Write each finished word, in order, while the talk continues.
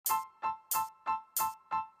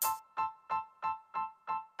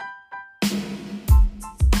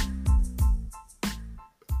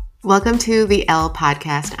Welcome to the L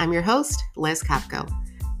Podcast. I'm your host, Liz Kopko.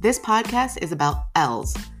 This podcast is about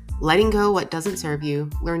L's, letting go what doesn't serve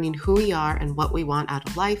you, learning who we are and what we want out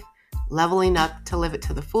of life, leveling up to live it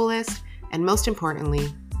to the fullest, and most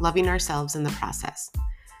importantly, loving ourselves in the process.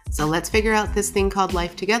 So let's figure out this thing called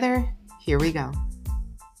life together. Here we go.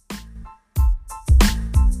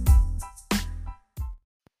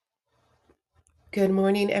 Good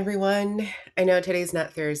morning, everyone. I know today's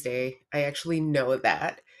not Thursday. I actually know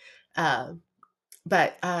that.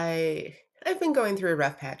 But I've been going through a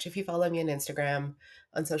rough patch. If you follow me on Instagram,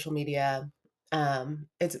 on social media,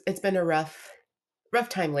 it's been a rough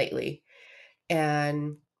time lately.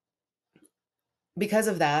 And because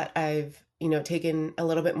of that, I've, taken a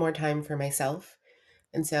little bit more time for myself.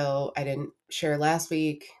 And so I didn't share last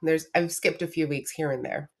week. I've skipped a few weeks here and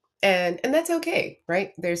there. And that's okay,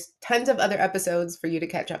 right? There's tons of other episodes for you to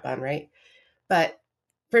catch up on, right? But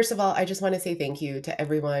first of all, I just want to say thank you to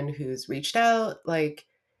everyone who's reached out. Like,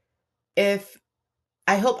 if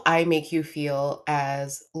I hope I make you feel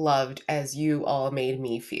as loved as you all made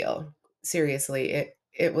me feel. Seriously,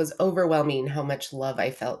 it was overwhelming how much love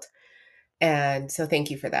I felt. And so thank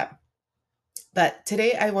you for that. But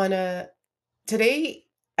today I wanted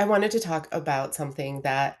to talk about something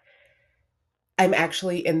that I'm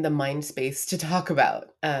actually in the mind space to talk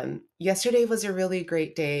about. Yesterday was a really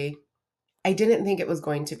great day. I didn't think it was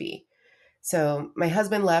going to be. So my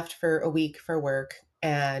husband left for a week for work.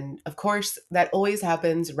 And of course, that always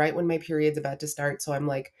happens right when my period's about to start. So I'm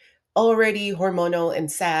like already hormonal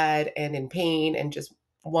and sad and in pain and just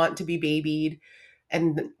want to be babied.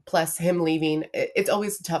 And plus him leaving, it's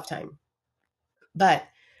always a tough time. But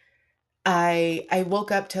I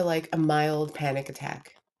woke up to like a mild panic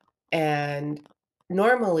attack. And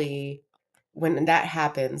normally when that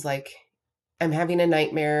happens, like I'm having a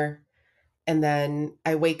nightmare and then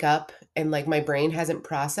I wake up and like my brain hasn't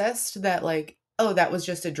processed that, like, oh, that was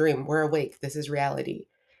just a dream, we're awake, this is reality.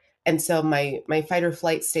 And so my fight or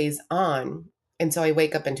flight stays on, and so I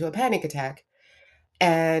wake up into a panic attack.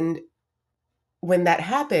 And when that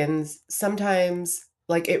happens, sometimes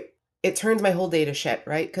like it turns my whole day to shit,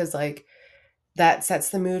 right? Because like that sets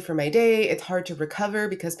the mood for my day. It's hard to recover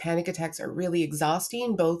because panic attacks are really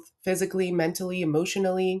exhausting, both physically, mentally,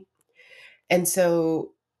 emotionally. And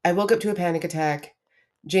so I woke up to a panic attack.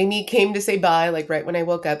 Jamie came to say bye, like right when I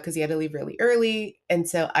woke up because he had to leave really early. And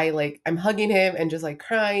so I'm hugging him and just like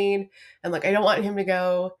crying. And like, I don't want him to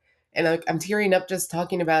go. And like, I'm tearing up just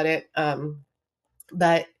talking about it.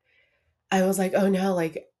 But I was like, oh no,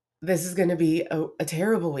 like this is going to be a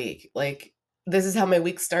terrible week. Like, this is how my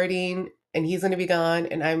week's starting and he's going to be gone.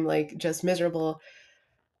 And I'm like just miserable.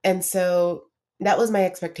 And so that was my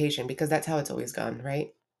expectation because that's how it's always gone, right?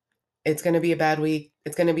 It's going to be a bad week.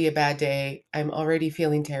 It's going to be a bad day. I'm already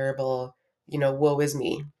feeling terrible. Woe is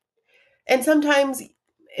me. And sometimes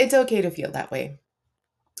it's okay to feel that way.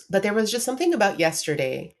 But there was just something about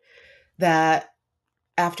yesterday that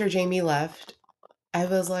after Jamie left, I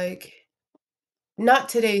was like, not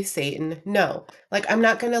today, Satan. No. Like, I'm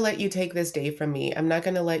not going to let you take this day from me. I'm not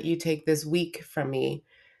going to let you take this week from me.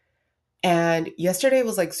 And yesterday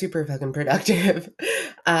was like super fucking productive.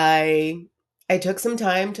 I I took some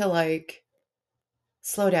time to like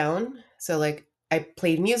slow down. So like I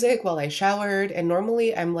played music while I showered, and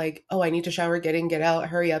normally I'm like, "Oh, I need to shower, get in, get out,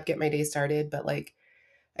 hurry up, get my day started." But like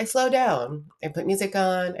I slowed down. I put music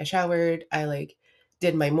on, I showered, I like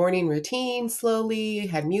did my morning routine slowly,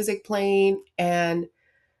 had music playing, and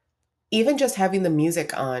even just having the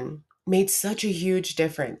music on made such a huge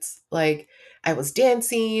difference. Like I was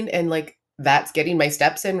dancing and like that's getting my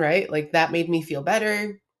steps in, right? Like that made me feel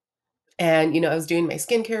better. And, I was doing my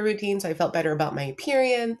skincare routine, so I felt better about my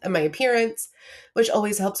appearance, which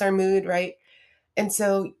always helps our mood, right? And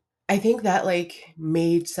so I think that like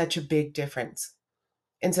made such a big difference.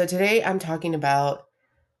 And so today I'm talking about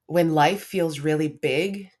when life feels really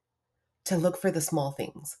big, to look for the small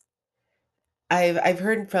things. I've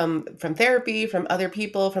heard from therapy, from other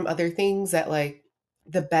people, from other things that like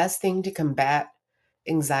the best thing to combat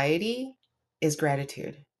anxiety is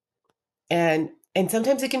gratitude. And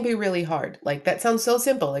sometimes it can be really hard. Like that sounds so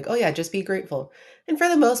simple. Like, oh yeah, just be grateful. And for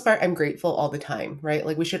the most part, I'm grateful all the time, right?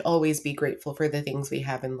 Like we should always be grateful for the things we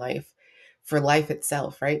have in life, for life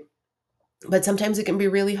itself, right? But sometimes it can be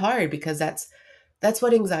really hard because that's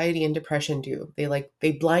what anxiety and depression do.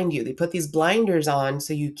 They blind you. They put these blinders on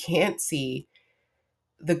so you can't see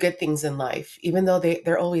the good things in life, even though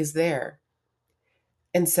they're always there.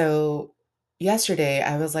 And so yesterday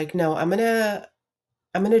I was like, no, I'm gonna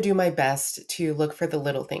do my best to look for the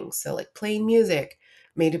little things. So like playing music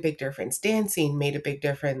made a big difference. Dancing made a big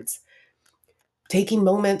difference. Taking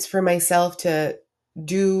moments for myself to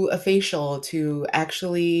do a facial, to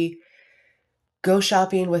actually go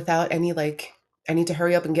shopping without any like, I need to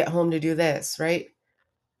hurry up and get home to do this, right?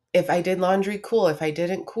 If I did laundry, cool. If I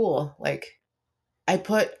didn't, cool. Like I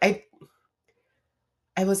put I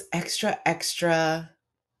was extra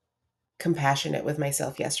compassionate with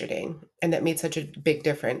myself yesterday, and that made such a big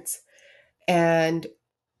difference. And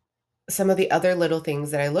some of the other little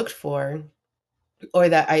things that I looked for, or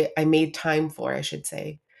that I made time for, I should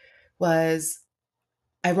say, was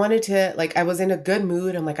I wanted to, like, I was in a good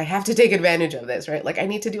mood. I'm like, I have to take advantage of this, right? Like, I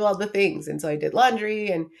need to do all the things. And so I did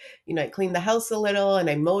laundry and, I cleaned the house a little and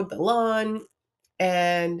I mowed the lawn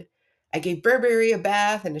and I gave Burberry a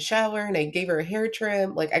bath and a shower and I gave her a hair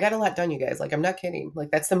trim. Like, I got a lot done, you guys. Like, I'm not kidding.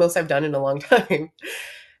 Like, that's the most I've done in a long time.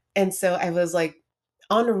 And so I was like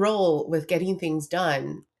on a roll with getting things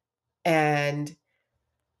done. And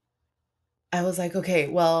I was like, okay,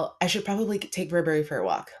 well, I should probably take Burberry for a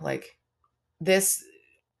walk. Like, this,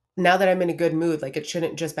 now that I'm in a good mood, like, it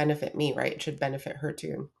shouldn't just benefit me, right? It should benefit her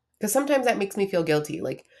too. Because sometimes that makes me feel guilty.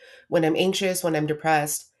 Like, when I'm anxious, when I'm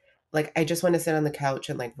depressed, like, I just want to sit on the couch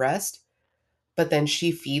and like rest. But then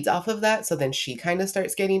she feeds off of that. So then she kind of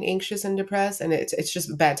starts getting anxious and depressed. And it's just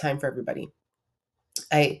a bad time for everybody.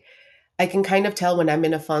 I, I can kind of tell when I'm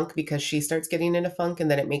in a funk because she starts getting in a funk and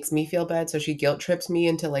then it makes me feel bad. So she guilt trips me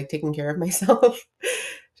into like taking care of myself.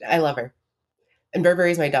 I love her. And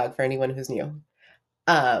Burberry's my dog for anyone who's new.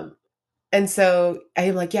 Um, and so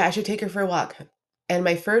I'm like, yeah, I should take her for a walk. And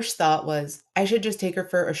my first thought was, I should just take her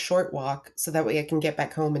for a short walk so that way I can get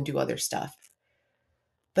back home and do other stuff.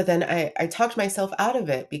 But then I talked myself out of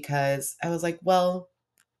it because I was like, well,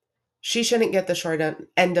 she shouldn't get the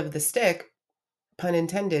end of the stick, pun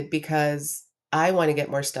intended, because I want to get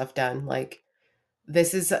more stuff done. Like,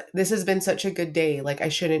 this has been such a good day. Like, I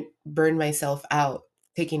shouldn't burn myself out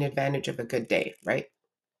taking advantage of a good day, right?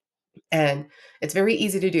 And it's very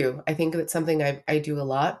easy to do. I think that's something I do a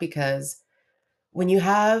lot because when you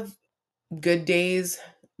have good days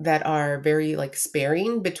that are very like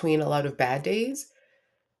sparing between a lot of bad days,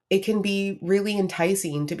 it can be really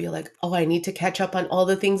enticing to be like, oh, I need to catch up on all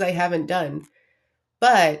the things I haven't done.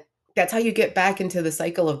 But that's how you get back into the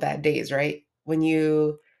cycle of bad days, right? When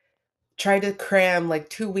you try to cram like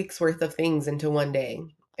 2 weeks worth of things into one day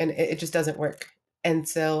and it just doesn't work. And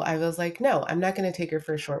so I was like, no, I'm not going to take her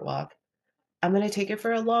for a short walk. I'm going to take her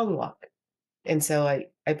for a long walk. And so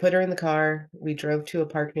I put her in the car. We drove to a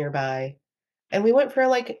park nearby and we went for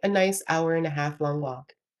like a nice hour and a half long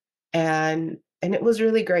walk. And it was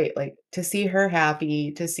really great, like, to see her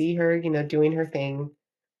happy, to see her, doing her thing,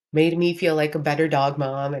 made me feel like a better dog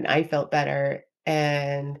mom, and I felt better,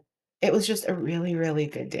 and it was just a really, really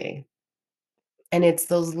good day. And it's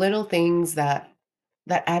those little things that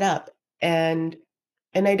add up, and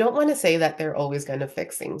I don't wanna say that they're always gonna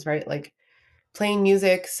fix things, right? Like, playing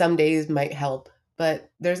music some days might help, but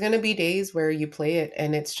there's gonna be days where you play it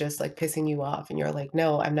and it's just, like, pissing you off, and you're like,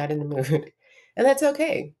 "No, I'm not in the mood." And that's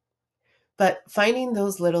okay. But finding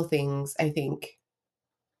those little things, I think,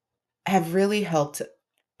 have really helped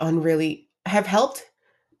have helped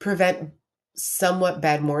prevent somewhat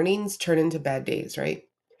bad mornings turn into bad days, right?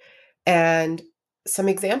 And some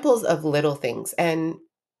examples of little things, and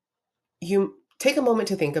you take a moment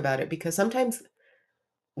to think about it because sometimes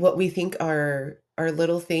what we think are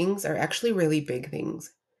little things are actually really big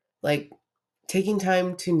things. Like taking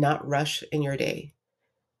time to not rush in your day.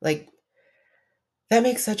 Like, that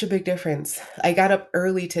makes such a big difference. I got up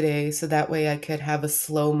early today so that way I could have a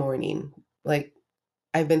slow morning. Like,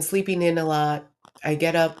 I've been sleeping in a lot. I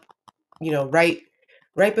get up,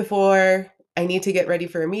 right before I need to get ready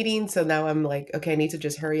for a meeting. So now I'm like, okay, I need to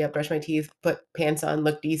just hurry up, brush my teeth, put pants on,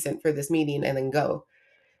 look decent for this meeting, and then go.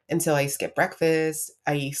 And so I skip breakfast.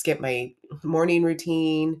 I skip my morning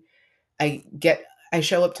routine. I get, I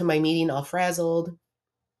show up to my meeting all frazzled.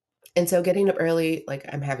 And so getting up early, like,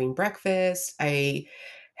 I'm having breakfast. I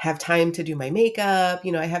have time to do my makeup.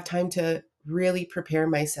 I have time to really prepare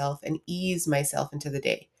myself and ease myself into the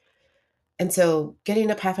day. And so getting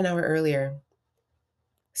up half an hour earlier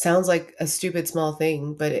sounds like a stupid small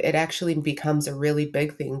thing, but it actually becomes a really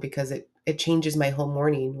big thing because it changes my whole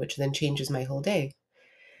morning, which then changes my whole day.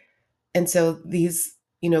 And so these,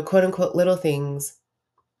 quote unquote little things,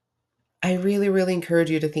 I really, really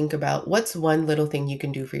encourage you to think about what's one little thing you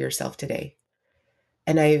can do for yourself today.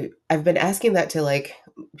 And I've been asking that to like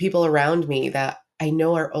people around me that I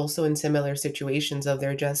know are also in similar situations of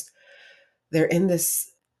they're in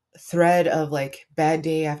this thread of like bad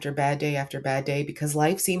day after bad day after bad day because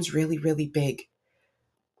life seems really, really big.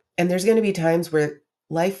 And there's going to be times where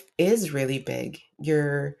life is really big.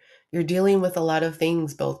 You're dealing with a lot of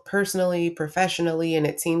things, both personally, professionally, and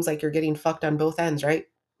it seems like you're getting fucked on both ends, right?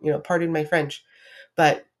 Pardon my French,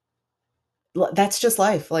 but that's just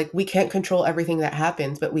life. Like, we can't control everything that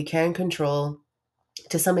happens, but we can control,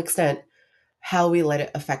 to some extent, how we let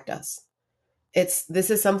it affect us. This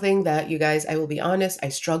is something that, you guys, I will be honest, I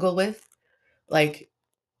struggle with. Like,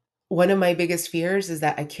 one of my biggest fears is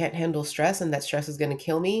that I can't handle stress and that stress is going to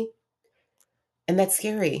kill me. And that's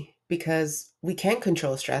scary because we can't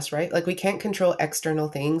control stress, right? Like, we can't control external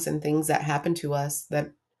things and things that happen to us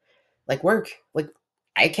that, like work. Like,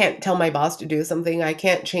 I can't tell my boss to do something. I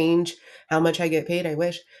can't change how much I get paid. I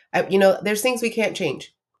wish. There's things we can't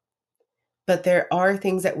change, but there are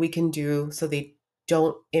things that we can do so they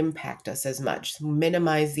don't impact us as much,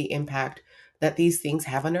 minimize the impact that these things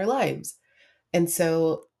have on our lives. And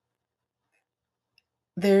so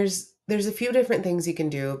there's a few different things you can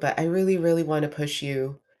do, but I really, really want to push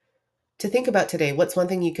you to think about today. What's one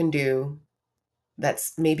thing you can do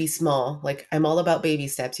that's maybe small? Like, I'm all about baby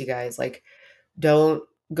steps, you guys. Like, don't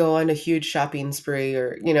go on a huge shopping spree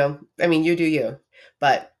or, I mean, you do you.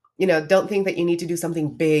 But, don't think that you need to do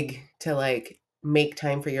something big to like make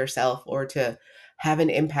time for yourself or to have an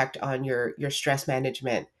impact on your stress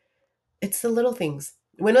management. It's the little things.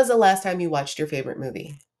 When was the last time you watched your favorite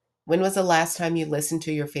movie? When was the last time you listened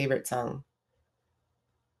to your favorite song?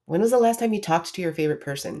 When was the last time you talked to your favorite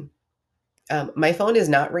person? My phone is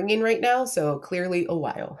not ringing right now, so clearly a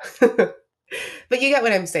while. But you get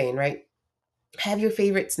what I'm saying, right? Have your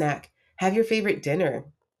favorite snack. Have your favorite dinner.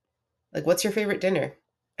 Like, what's your favorite dinner?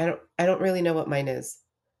 I don't really know what mine is,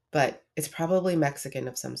 but it's probably Mexican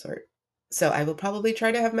of some sort. So I will probably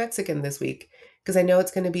try to have Mexican this week because I know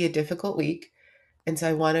it's going to be a difficult week. And so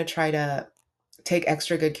I want to try to take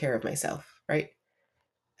extra good care of myself, right?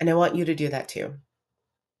 And I want you to do that too.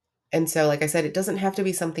 And so, like I said, it doesn't have to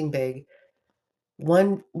be something big.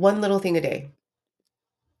 One little thing a day.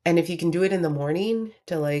 And if you can do it in the morning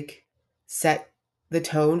to like set the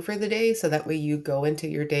tone for the day so that way you go into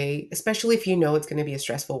your day, especially if you know it's going to be a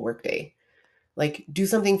stressful work day, like do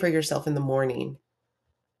something for yourself in the morning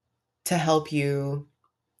to help you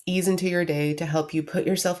ease into your day, to help you put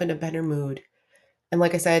yourself in a better mood. And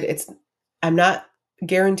like I said, I'm not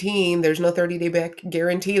guaranteeing, there's no 30-day back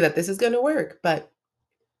guarantee that this is going to work, but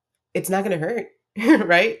it's not going to hurt,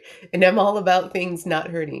 right? And I'm all about things not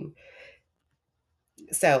hurting.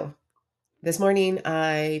 So this morning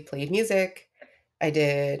I played music. I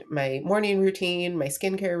did my morning routine, my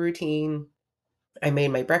skincare routine. I made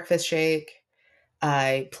my breakfast shake.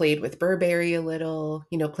 I played with Burberry a little,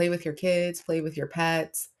 play with your kids, play with your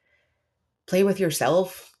pets, play with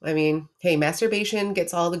yourself. I mean, hey, masturbation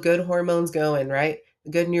gets all the good hormones going, right?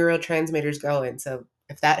 The good neurotransmitters going. So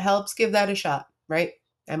if that helps, give that a shot, right?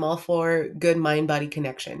 I'm all for good mind body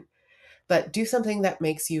connection, but do something that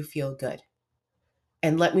makes you feel good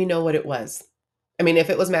and let me know what it was. I mean,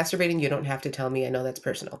 if it was masturbating, you don't have to tell me. I know that's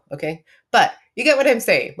personal, okay? But you get what I'm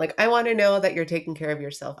saying. Like, I want to know that you're taking care of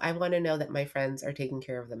yourself. I want to know that my friends are taking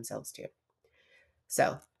care of themselves too.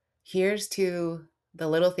 So, here's to the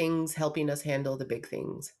little things helping us handle the big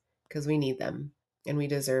things because we need them and we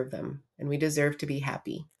deserve them and we deserve to be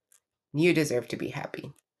happy. You deserve to be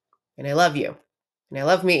happy. And I love you and I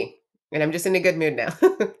love me and I'm just in a good mood now.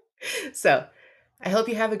 So, I hope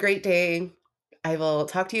you have a great day. I will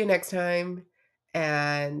talk to you next time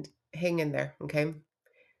and hang in there, okay?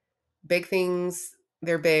 Big things,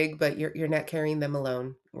 they're big, but you're not carrying them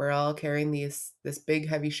alone. We're all carrying this big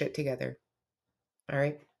heavy shit together. All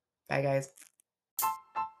right? Bye guys.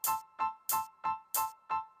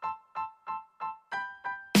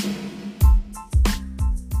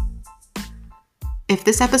 If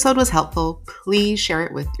this episode was helpful, please share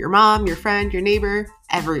it with your mom, your friend, your neighbor,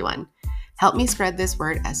 everyone. Help me spread this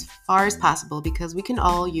word as far as possible because we can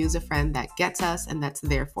all use a friend that gets us and that's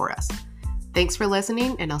there for us. Thanks for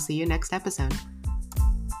listening, and I'll see you next episode.